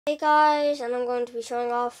Hey guys, and I'm going to be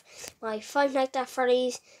showing off my Five Nights at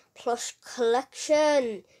Freddy's plush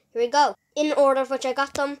collection. Here we go. In order of which I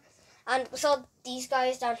got them. And we saw these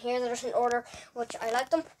guys down here that are in order which I like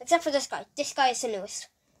them. Except for this guy. This guy is the newest.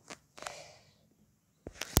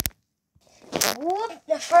 Whoop.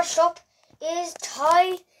 The first up is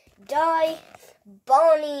Tie-Dye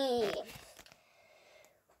Bonnie.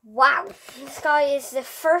 Wow. This guy is the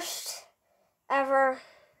first ever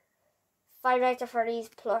Five Nights at Freddy's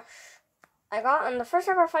plush I got, and the first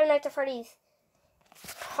ever Five Nights at Freddy's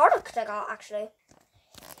product I got, actually.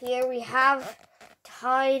 Here we have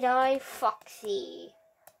Tie-Dye Foxy.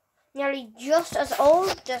 Nearly just as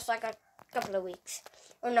old, just like a couple of weeks.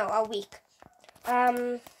 Or no, a week.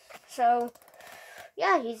 So,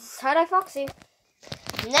 yeah, he's Tie-Dye Foxy.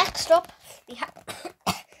 Next up,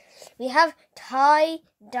 we have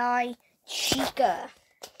Tie-Dye Chica.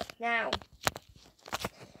 Now,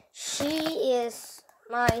 she is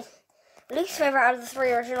my least favorite out of the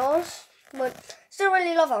three originals, but still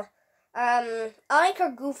really love her. I like her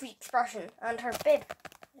goofy expression and her bib.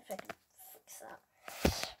 If I can fix that.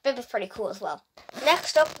 Bib is pretty cool as well.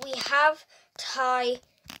 Next up, we have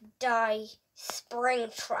Tie-Dye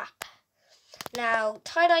Springtrap. Now,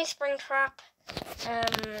 Tie-Dye Springtrap,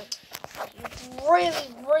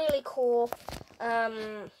 really cool.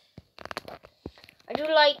 I do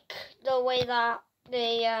like the way that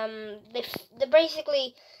they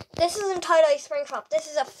basically, this isn't Tie-Dye Springtrap. This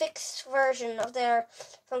is a fixed version of their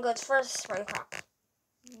Fun Goods first Springtrap.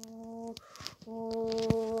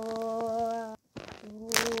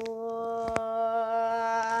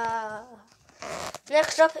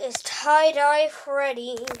 Next up is Tie-Dye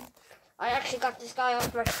Freddy. I actually got this guy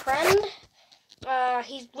off my friend.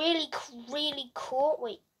 He's really cool.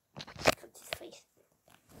 Wait, what's his face?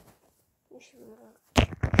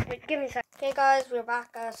 Wait, give me a sec. Okay guys, we're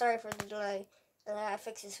back. Sorry for the delay. I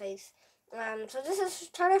fixed his face. So this is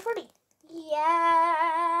Tie-Dye Freddy.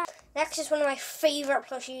 Yeah. Next is one of my favorite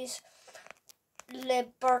plushies,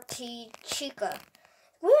 Liberty Chica.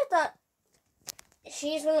 Weird that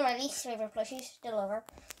she's one of my least favorite plushies. Still love her.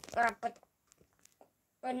 But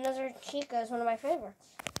another Chica is one of my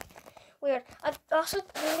favorites. Weird. I also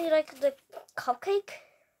really like the cupcake.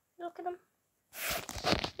 Look at him.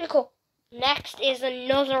 Really cool. Next is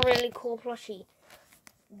another really cool plushie,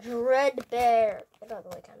 Dreadbear. Get out of the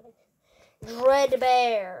way, kind of.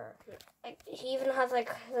 Dreadbear. He even has like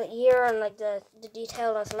the ear and like the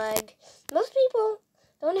detail on his leg. Most people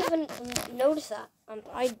don't even notice that, and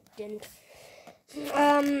I didn't.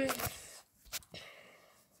 Yeah,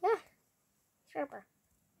 sharper.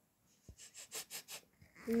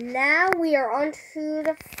 Now we are on to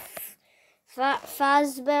the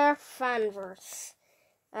Fazbear Fanverse.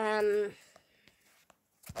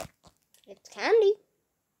 It's Candy.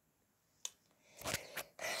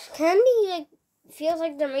 Candy feels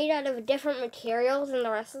like they're made out of different materials than the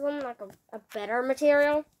rest of them, like a better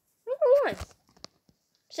material. I don't know why.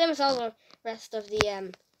 Same as all the rest of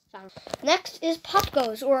the fans. Next is Pop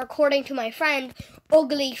Goes, or according to my friend,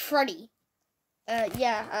 Ugly Freddy.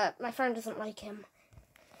 My friend doesn't like him.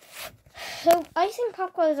 So I think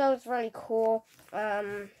Pop Goes is really cool. We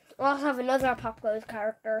also have another Pop Goes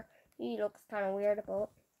character. He looks kind of weird, but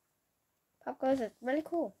Pop Goes is really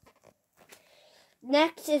cool.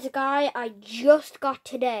 Next is a guy I just got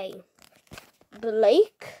today.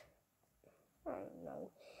 Blake? I don't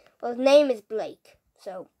know. Well, his name is Blake,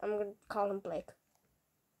 so I'm going to call him Blake.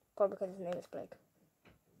 Probably because his name is Blake.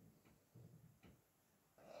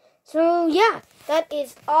 So, yeah, that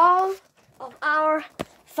is all of our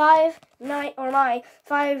my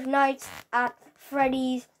Five Nights at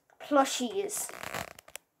Freddy's plushies.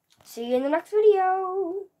 See you in the next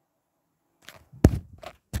video.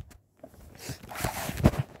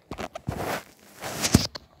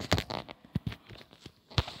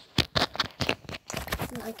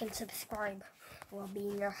 Like and subscribe, or I'll be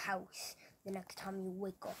in your house the next time you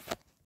wake up.